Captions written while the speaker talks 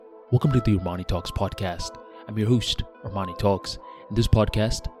Welcome to the Armani Talks podcast. I'm your host, Armani Talks. In this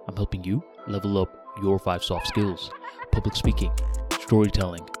podcast, I'm helping you level up your 5 soft skills: public speaking,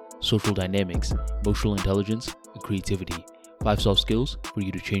 storytelling, social dynamics, emotional intelligence, and creativity. 5 soft skills for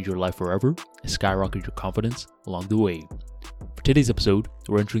you to change your life forever and skyrocket your confidence along the way. For today's episode,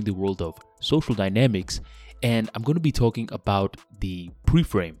 we're entering the world of social dynamics, and I'm going to be talking about the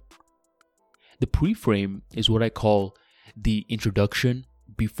pre-frame. The pre-frame is what I call the introduction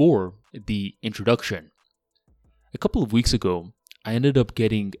before the introduction. A couple of weeks ago, I ended up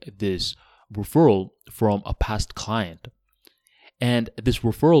getting this referral from a past client. And this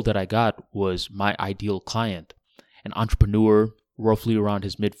referral that I got was my ideal client, an entrepreneur roughly around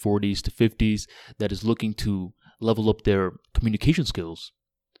his mid-40s to 50s that is looking to level up their communication skills.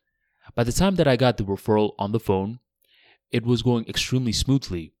 By the time that I got the referral on the phone, it was going extremely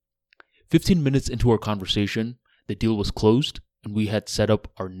smoothly. 15 minutes into our conversation, the deal was closed and we had set up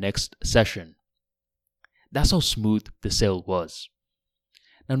our next session. That's how smooth the sale was.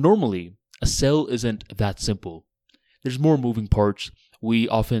 Now, normally, a sale isn't that simple. There's more moving parts. We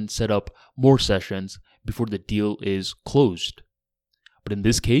often set up more sessions before the deal is closed. But in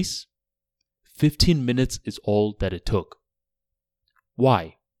this case, 15 minutes is all that it took.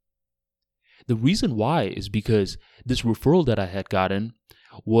 Why? The reason why is because this referral that I had gotten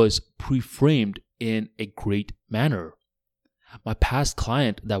was pre-framed in a great manner. My past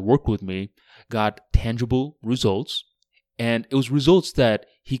client that worked with me got tangible results, and it was results that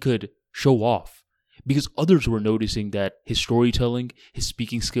he could show off because others were noticing that his storytelling, his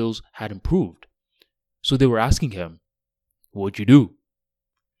speaking skills had improved. So they were asking him, "What'd you do?"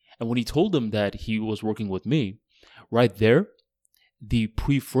 And when he told them that he was working with me, right there, the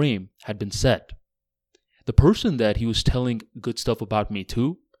pre-frame had been set. The person that he was telling good stuff about me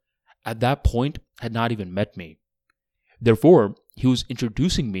to, at that point, had not even met me. Therefore, he was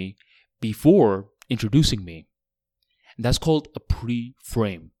introducing me before introducing me. And that's called a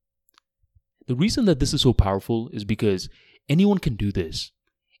pre-frame. The reason that this is so powerful is because anyone can do this.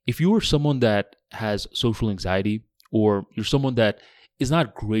 If you are someone that has social anxiety, or you're someone that is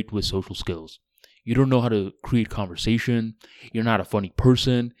not great with social skills, you don't know how to create conversation, you're not a funny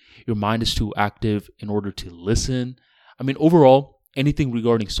person, your mind is too active in order to listen. Overall, anything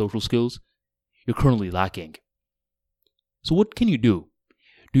regarding social skills, you're currently lacking. So what can you do?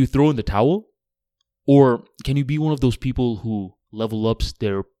 Do you throw in the towel? Or can you be one of those people who level ups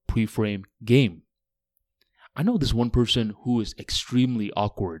their pre-frame game? I know this one person who is extremely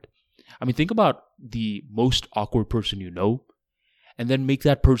awkward. Think about the most awkward person you know, and then make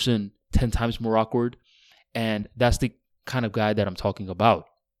that person 10 times more awkward, and that's the kind of guy that I'm talking about.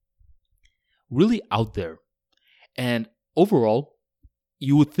 Really out there. And overall,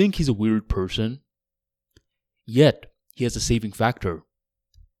 you would think he's a weird person, yet he has a saving factor.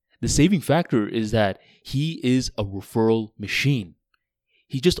 The saving factor is that he is a referral machine.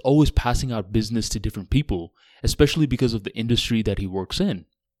 He's just always passing out business to different people, especially because of the industry that he works in.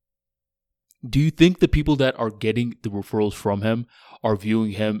 Do you think the people that are getting the referrals from him are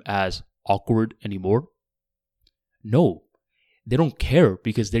viewing him as awkward anymore? No, they don't care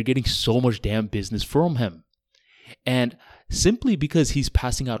because they're getting so much damn business from him. And simply because he's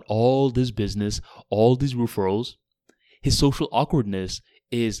passing out all this business, all these referrals, his social awkwardness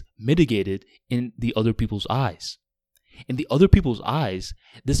is mitigated in the other people's eyes. In the other people's eyes,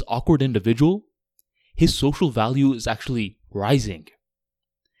 this awkward individual, his social value is actually rising.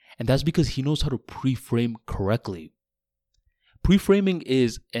 And that's because he knows how to pre-frame correctly. Pre-framing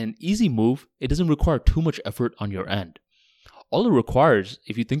is an easy move. It doesn't require too much effort on your end. All it requires,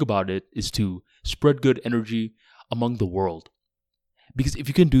 if you think about it, is to spread good energy among the world. Because if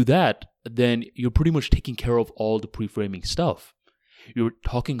you can do that, then you're pretty much taking care of all the pre-framing stuff. You're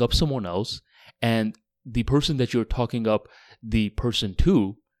talking up someone else, and the person that you're talking up the person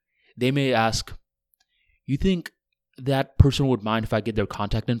to, they may ask, "You think that person would mind if I get their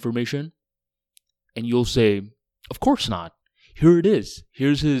contact information?" And you'll say, "Of course not. Here it is.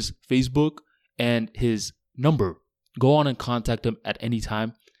 Here's his Facebook and his number. Go on and contact him at any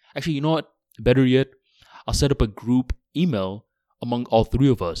time. Actually, you know what? Better yet, I'll set up a group email among all 3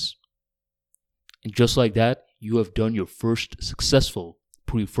 of us." And just like that, you have done your first successful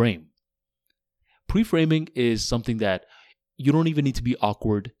pre-frame. Pre-framing is something that you don't even need to be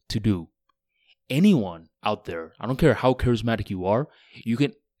awkward to do. Anyone out there, I don't care how charismatic you are, you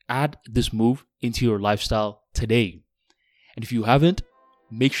can add this move into your lifestyle today. And if you haven't,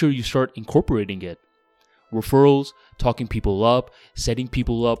 make sure you start incorporating it. Referrals, talking people up, setting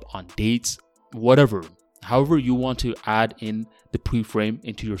people up on dates, whatever. However you want to add in the pre-frame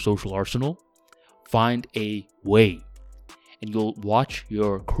into your social arsenal, find a way. and you'll watch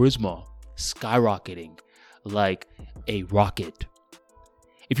your charisma skyrocketing like a rocket.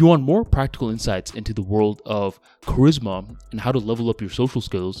 If you want more practical insights into the world of charisma and how to level up your social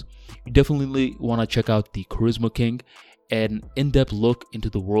skills, you definitely want to check out The Charisma King, an in-depth look into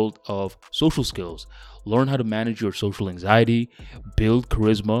the world of social skills. Learn how to manage your social anxiety, build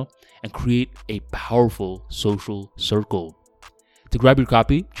charisma, and create a powerful social circle. To grab your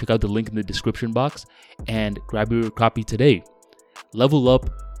copy, check out the link in the description box and grab your copy today. Level up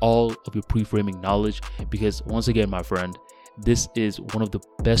all of your pre-framing knowledge, because once again, my friend, this is one of the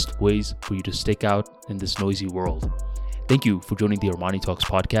best ways for you to stick out in this noisy world. Thank you for joining the Armani Talks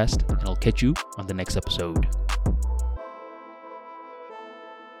podcast, and I'll catch you on the next episode.